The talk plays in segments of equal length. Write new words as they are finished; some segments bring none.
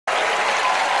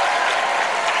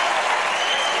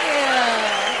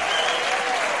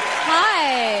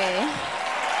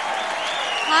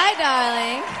Hi,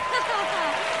 darling.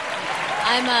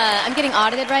 I'm getting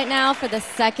audited right now for the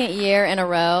second year in a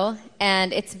row,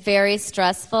 and it's very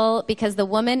stressful because the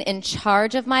woman in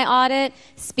charge of my audit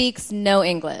speaks no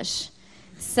English.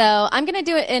 So I'm going to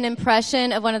do an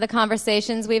impression of one of the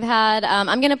conversations we've had.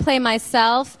 I'm going to play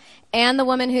myself and the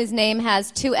woman whose name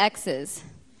has 2 X's.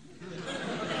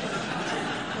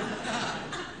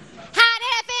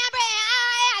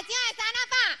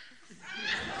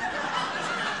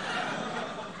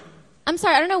 I'm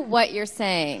sorry, I don't know what you're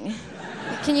saying.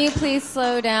 Can you please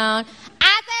slow down?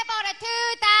 I said for the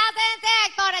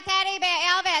 2006 for the teddy bear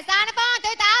Elvis. On the phone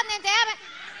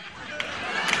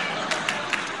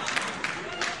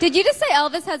 2007. Did you just say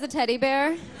Elvis has a teddy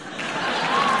bear?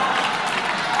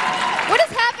 What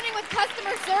is happening with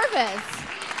customer service?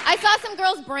 I saw some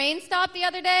girl's brain stop the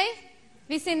other day. Have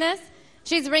you seen this?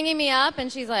 She's ringing me up and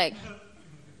she's like...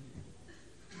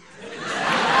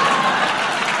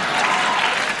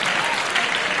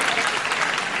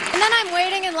 And then I'm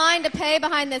waiting in line to pay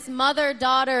behind this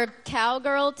mother-daughter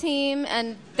cowgirl team,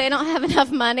 and they don't have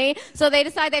enough money, so they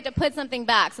decide they have to put something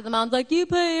back. So the mom's like, you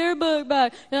put your book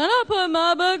back. No, I don't put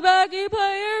my book back, you put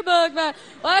your book back.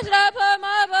 Why should I put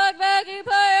my book back, you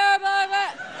put your book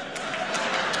back?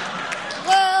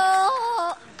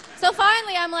 Well, so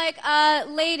finally I'm like,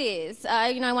 ladies,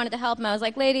 I wanted to help them. I was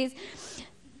like, ladies,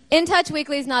 In Touch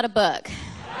Weekly is not a book.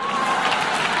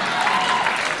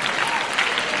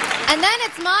 And then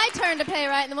it's my turn to pay,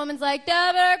 right? And the woman's like,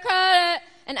 debit or credit.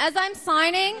 And as I'm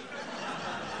signing,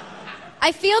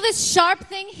 I feel this sharp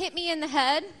thing hit me in the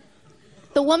head.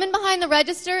 The woman behind the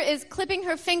register is clipping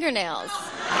her fingernails.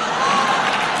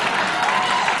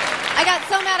 I got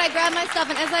so mad I grabbed my stuff,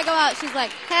 and as I go out, she's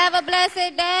like, have a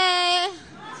blessed day.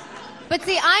 But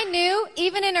see, I knew,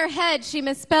 even in her head, she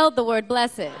misspelled the word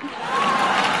blessed. Do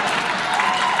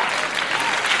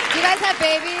you guys have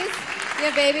babies? Do you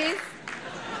have babies?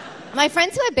 My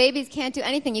friends who have babies can't do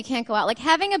anything. You can't go out. Like,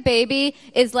 having a baby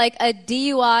is like a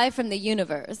DUI from the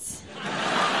universe.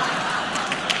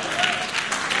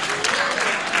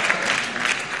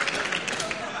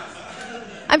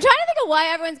 I'm trying to think of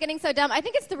why everyone's getting so dumb. I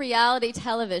think it's the reality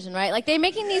television, right? Like, they're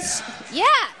making these...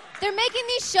 they're making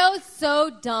these shows so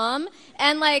dumb,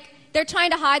 and, like, they're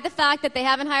trying to hide the fact that they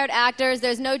haven't hired actors,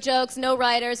 there's no jokes, no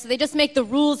writers, so they just make the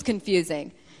rules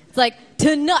confusing. It's like,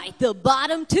 tonight, the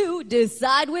bottom 2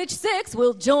 decide which 6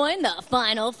 will join the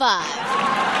final 5.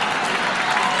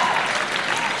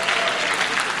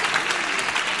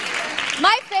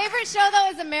 My favorite show, though,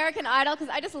 is American Idol, because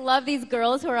I just love these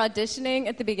girls who are auditioning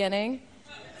at the beginning.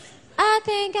 I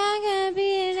think I'm going to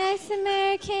be the next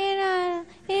American Idol.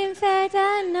 In fact,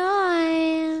 I know I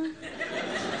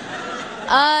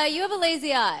am. You have a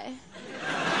lazy eye.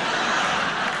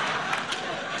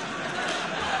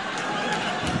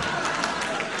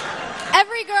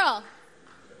 Every girl.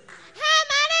 Hi,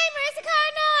 my name is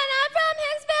Cardinal, and I'm from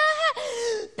Hicksville.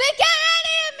 Been getting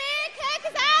in America,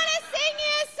 because I want to sing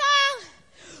you a song.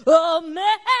 Oh,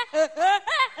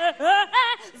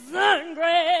 Madison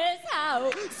Grace, how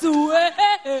sweet.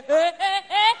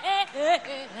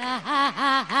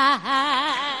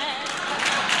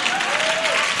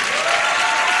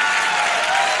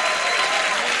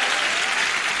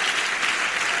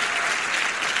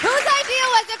 Whose idea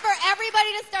was it for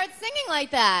everybody to start singing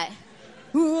like that?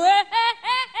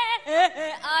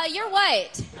 You're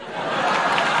white.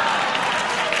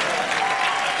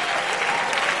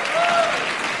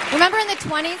 Remember in the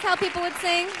 20s how people would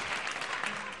sing?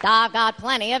 I've got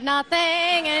plenty of nothing.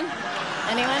 And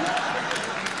anyone?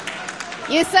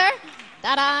 You, sir?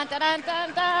 Da-da, da-da,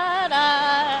 da-da,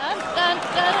 da-da,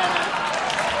 da-da.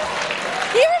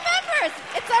 He remembers.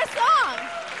 It's our song.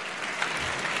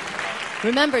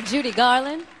 Remember Judy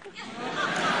Garland?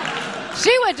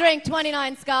 She would drink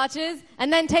 29 scotches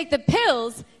and then take the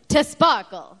pills to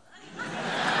sparkle.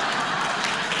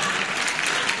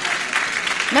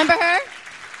 Remember her?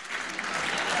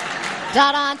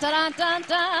 Da-da, da-da,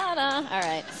 da-da. All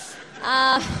right.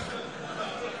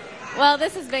 Well,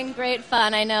 this has been great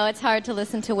fun. I know it's hard to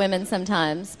listen to women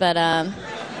sometimes, but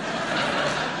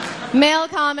male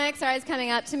comics are always coming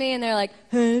up to me and they're like,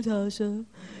 hey, Natasha,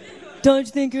 don't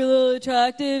you think you're a little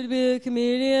attractive to be a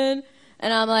comedian?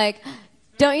 And I'm like,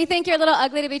 don't you think you're a little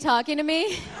ugly to be talking to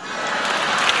me?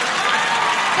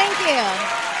 Thank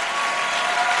you.